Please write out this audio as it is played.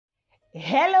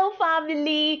Hello,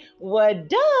 family. What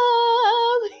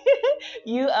up?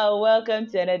 You are welcome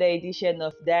to another edition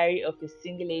of Diary of a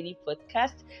Single Lady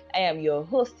podcast. I am your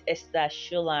host, Esther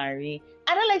Sholari.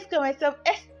 And I like to call myself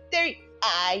Esther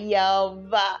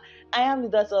Ayaba. I am the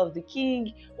daughter of the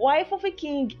king, wife of a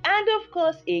king, and of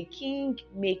course, a king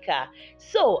maker.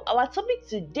 So, our topic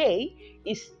today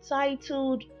is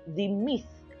titled The Myth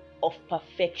of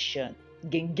Perfection.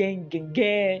 Gang, gang, gang,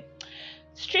 gang.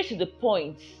 Straight to the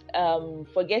point.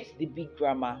 Forget the big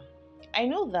grammar. I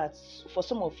know that for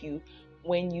some of you,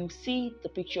 when you see the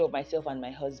picture of myself and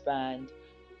my husband,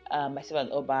 myself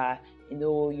and Oba,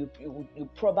 you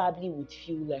probably would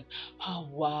feel like, oh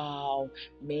wow,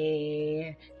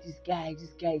 man, this guy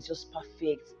is just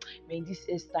perfect. Man, this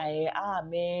Esther,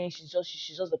 man, she's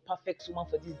just the perfect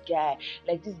woman for this guy.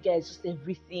 Like this guy is just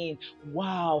everything.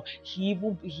 Wow, he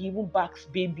even backs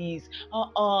babies.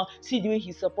 See the way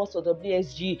he supports the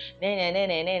WSG.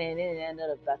 None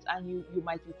of that. And you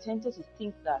might be tempted to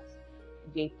think that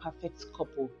they're a perfect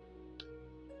couple.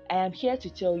 I am here to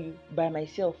tell you by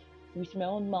myself, with my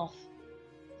own mouth,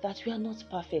 that we are not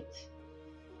perfect.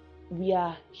 We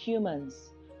are humans.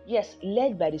 Yes,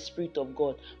 led by the Spirit of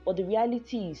God. But the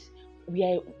reality is, we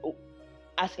are,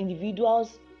 as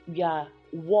individuals, we are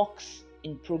works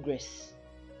in progress.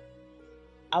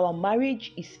 Our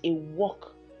marriage is a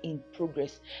work in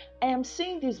progress. I am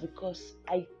saying this because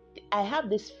I have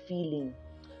this feeling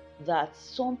that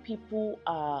some people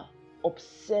are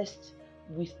obsessed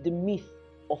with the myth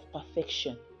of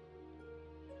perfection,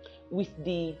 with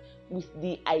the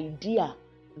idea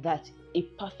that a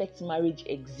perfect marriage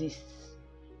exists.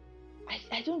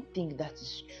 I don't think that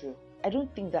is true. I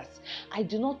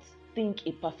do not think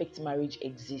a perfect marriage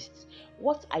exists.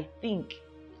 What I think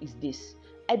is this.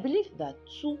 I believe that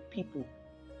two people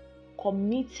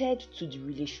committed to the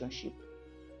relationship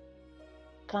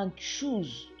can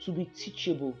choose to be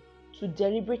teachable, to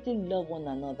deliberately love one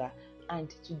another, and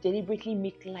to deliberately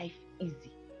make life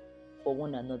easy for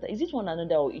one another. Is it one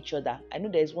another or each other? I know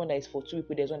there's one that is for two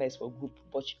people, there's one that is for a group,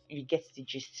 but you get the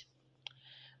gist.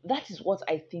 That is what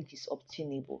I think is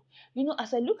obtainable.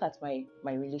 As I look at my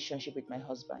relationship with my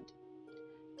husband,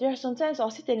 there are sometimes, I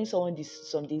was telling someone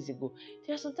this some days ago,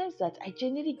 there are sometimes that I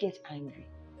genuinely get angry.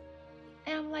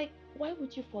 And I'm like, why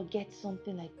would you forget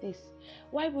something like this?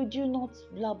 Why would you not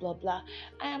blah blah blah?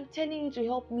 I am telling you to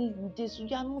help me with this.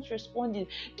 You are not responding.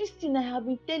 This thing I have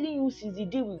been telling you since the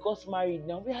day we got married.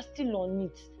 Now we are still on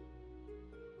it.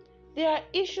 There are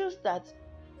issues that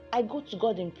I go to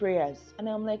God in prayers and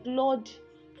I'm like, Lord,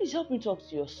 please help me talk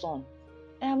to your son.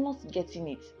 I am not getting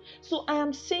it. So I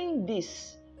am saying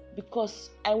this because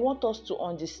I want us to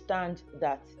understand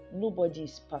that nobody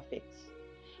is perfect.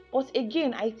 But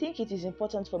again, I think it is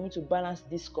important for me to balance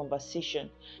this conversation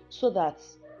so that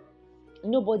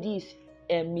nobody is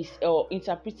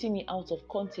interpreting me out of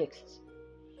context.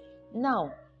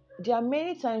 Now, there are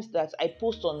many times that I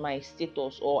post on my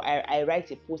status or I write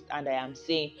a post and I am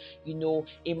saying,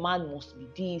 a man must be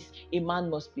this, a man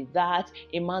must be that,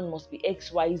 a man must be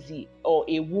XYZ, or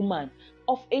a woman.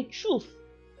 Of a truth,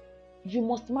 you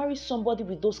must marry somebody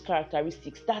with those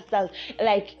characteristics. That's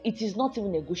like, it is not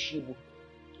even negotiable.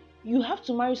 You have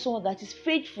to marry someone that is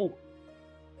faithful.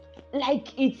 Like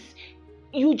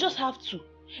you just have to.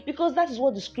 Because that is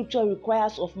what the scripture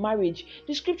requires of marriage.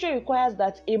 The scripture requires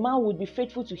that a man would be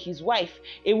faithful to his wife,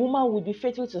 a woman would be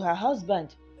faithful to her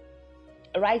husband.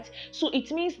 Right? So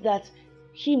it means that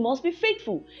he must be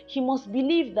faithful. He must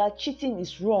believe that cheating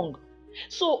is wrong.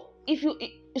 So if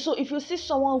you see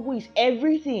someone who is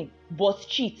everything but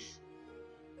cheats,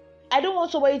 I don't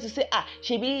want somebody to say,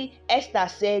 Shebi Esther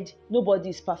said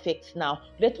nobody is perfect now.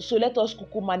 Let us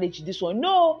kuku manage this one.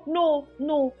 No.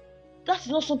 That's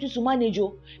not something to manage,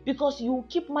 because you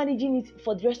keep managing it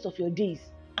for the rest of your days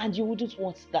and you wouldn't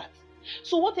want that.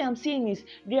 So what I am saying is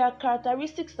there are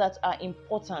characteristics that are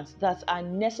important, that are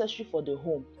necessary for the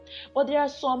home. But there are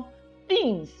some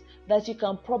things that you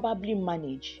can probably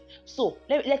manage. So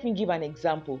let me give an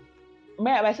example.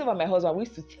 Myself and my husband,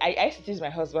 I used to tease my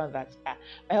husband that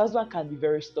my husband can be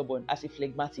very stubborn, as a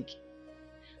phlegmatic.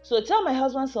 So tell my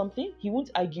husband something, he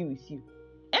won't argue with you.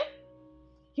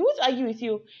 He won't argue with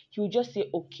you. He will just say,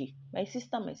 okay, my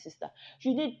sister,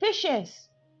 you need patience.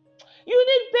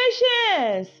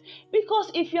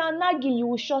 Because if you are nagging, you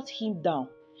will shut him down.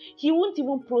 He won't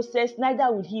even process, neither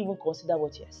will he even consider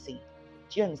what you are saying.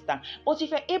 Do you understand? But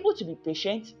if you're able to be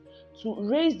patient, to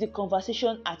raise the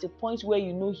conversation at a point where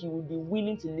you know he will be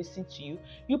willing to listen to you,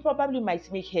 you probably might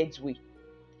make headway.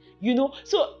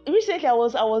 So recently I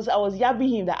was yabbing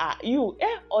him that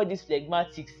all these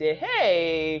phlegmatics say,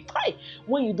 hey,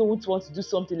 when you don't want to do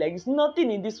something like this, nothing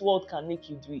in this world can make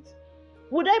you do it.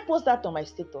 Would I post that on my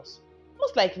status?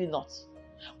 Most likely not.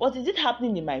 But is it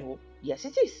happening in my home? Yes,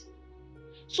 it is.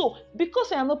 So,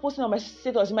 because I am not posting on my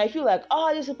status, you might feel like,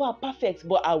 these people are perfect.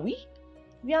 But are we?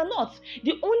 We are not.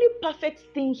 The only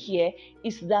perfect thing here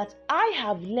is that I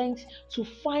have learned to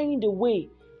find a way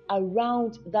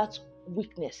around that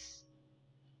weakness.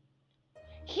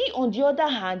 He, on the other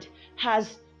hand,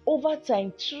 has over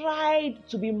time tried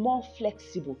to be more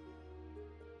flexible.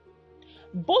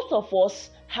 Both of us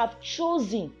have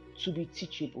chosen to be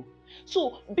teachable.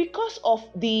 So, because of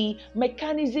the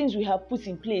mechanisms we have put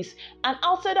in place, an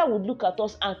outsider would look at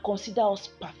us and consider us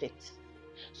perfect.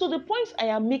 So, the point I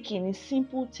am making in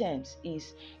simple terms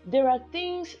is there are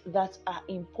things that are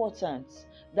important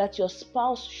that your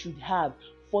spouse should have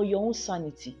for your own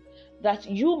sanity, that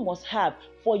you must have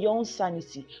for your own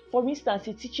sanity. For instance,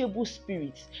 a teachable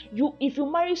spirit. If you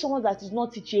marry someone that is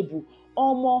not teachable,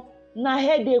 na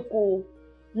headache o.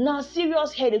 Now,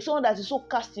 serious headache, someone that is so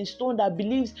cast in stone that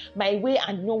believes my way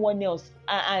and no one else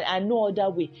and no other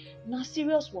way. Now,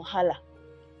 serious wahala.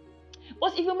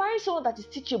 But if you marry someone that is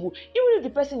teachable, even if the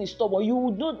person is stubborn, you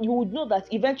would know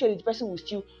that eventually the person will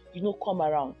still, come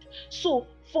around. So,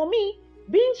 for me,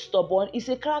 being stubborn is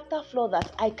a character flaw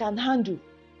that I can handle.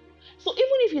 So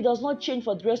even if he does not change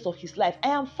for the rest of his life, I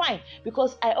am fine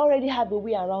because I already have a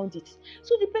way around it.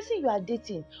 So the person you are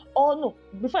dating, or no,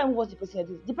 before I move on to the person you're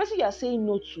dating, the person you are saying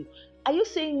no to, are you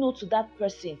saying no to that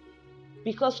person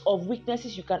because of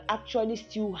weaknesses you can actually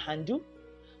still handle?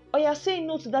 Or you are saying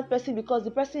no to that person because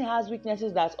the person has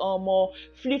weaknesses that are more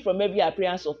free from every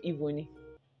appearance of evil? Do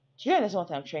you understand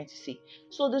what I'm trying to say?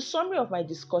 So the summary of my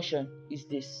discussion is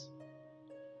this.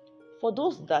 For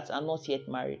those that are not yet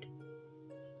married,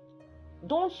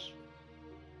 don't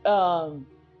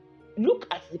look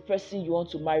at the person you want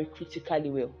to marry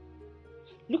critically well.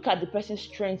 Look at the person's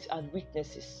strengths and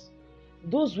weaknesses.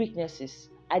 Those weaknesses,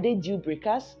 are they deal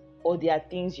breakers or they are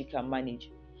things you can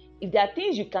manage? If there are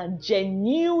things you can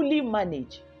genuinely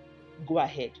manage, go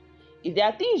ahead. If there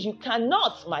are things you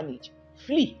cannot manage,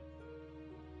 flee.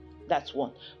 That's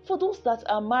one. For those that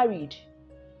are married,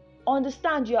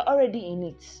 understand you are already in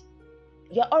it.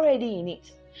 You're already in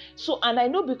it. So, and I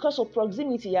know because of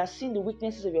proximity, you are seeing the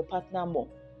weaknesses of your partner more.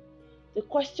 The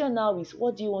question now is,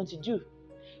 what do you want to do?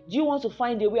 Do you want to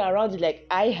find a way around it like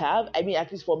I have? I mean, at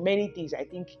least for many things, I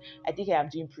think I am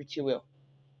doing pretty well.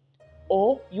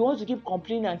 Or you want to keep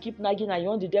complaining and keep nagging and you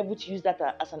want the devil to use that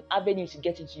as an avenue to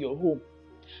get into your home.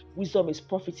 Wisdom is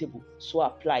profitable, so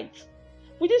apply it.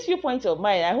 With this viewpoint of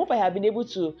mine, I hope I have been able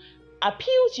to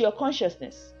appeal to your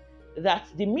consciousness that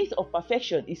the myth of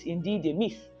perfection is indeed a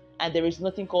myth and there is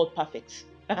nothing called perfect.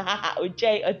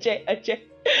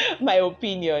 My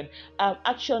opinion.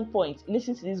 Action point.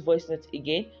 Listen to this voice note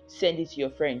again. Send it to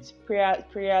your friends.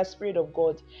 Prayer, Spirit of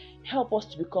God, help us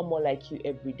to become more like you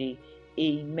every day.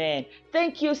 Amen.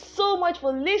 Thank you so much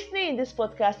for listening. This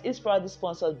podcast is proudly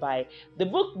sponsored by the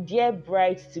book Dear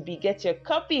Bride to Be. Get your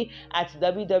copy at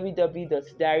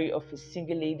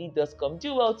www.diaryofasinglelady.com.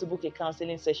 Do well to book a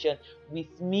counseling session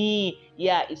with me.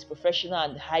 Yeah, it's professional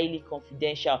and highly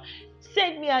confidential.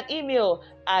 Send me an email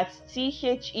at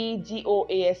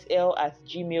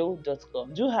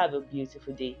thedoasl@gmail.com. Do have a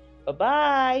beautiful day.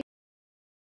 Bye-bye.